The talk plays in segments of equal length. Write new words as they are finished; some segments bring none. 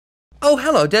Oh,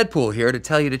 hello, Deadpool here to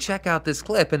tell you to check out this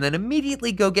clip and then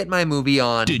immediately go get my movie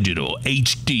on Digital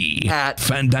HD at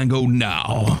Fandango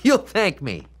now. You'll thank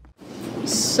me.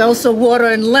 Salsa water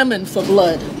and lemon for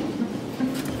blood.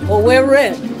 Or wear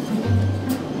red.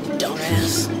 Don't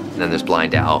ask. And then there's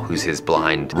Blind Al, who's his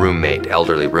blind roommate,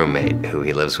 elderly roommate, who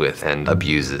he lives with and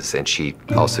abuses, and she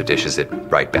also dishes it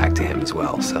right back to him as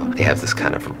well. So they have this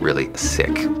kind of really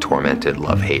sick, tormented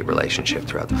love-hate relationship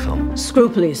throughout the film. Screw,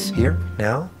 please. Here?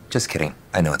 Now? Just kidding.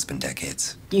 I know it's been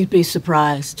decades. You'd be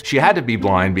surprised. She had to be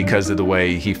blind because of the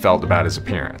way he felt about his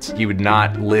appearance. He would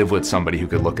not live with somebody who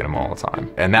could look at him all the time.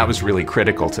 And that was really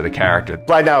critical to the character.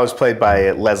 Blind Al is played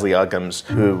by Leslie Uggams,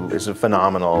 who is a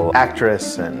phenomenal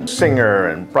actress and singer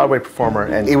and Broadway performer.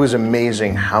 And it was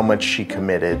amazing how much she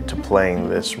committed to playing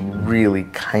this really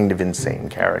kind of insane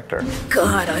character.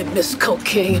 God, I miss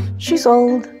cocaine. She's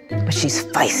old, but she's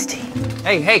feisty.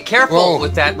 Hey, careful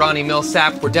with that Ronnie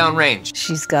Millsap. We're downrange.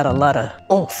 She's got a lot of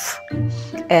oomph.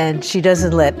 And she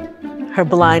doesn't let her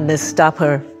blindness stop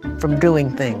her from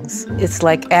doing things. It's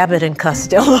like Abbott and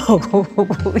Costello.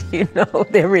 You know,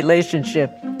 their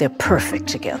relationship, they're perfect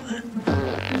together.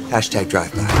 Hashtag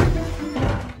drive-by.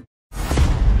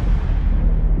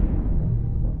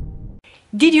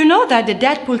 Did you know that the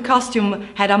Deadpool costume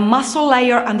had a muscle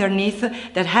layer underneath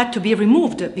that had to be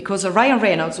removed because Ryan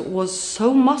Reynolds was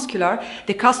so muscular,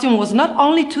 the costume was not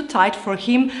only too tight for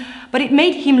him, but it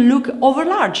made him look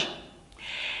overlarge.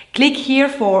 Click here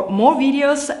for more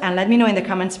videos and let me know in the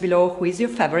comments below who is your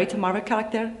favorite Marvel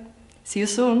character. See you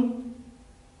soon!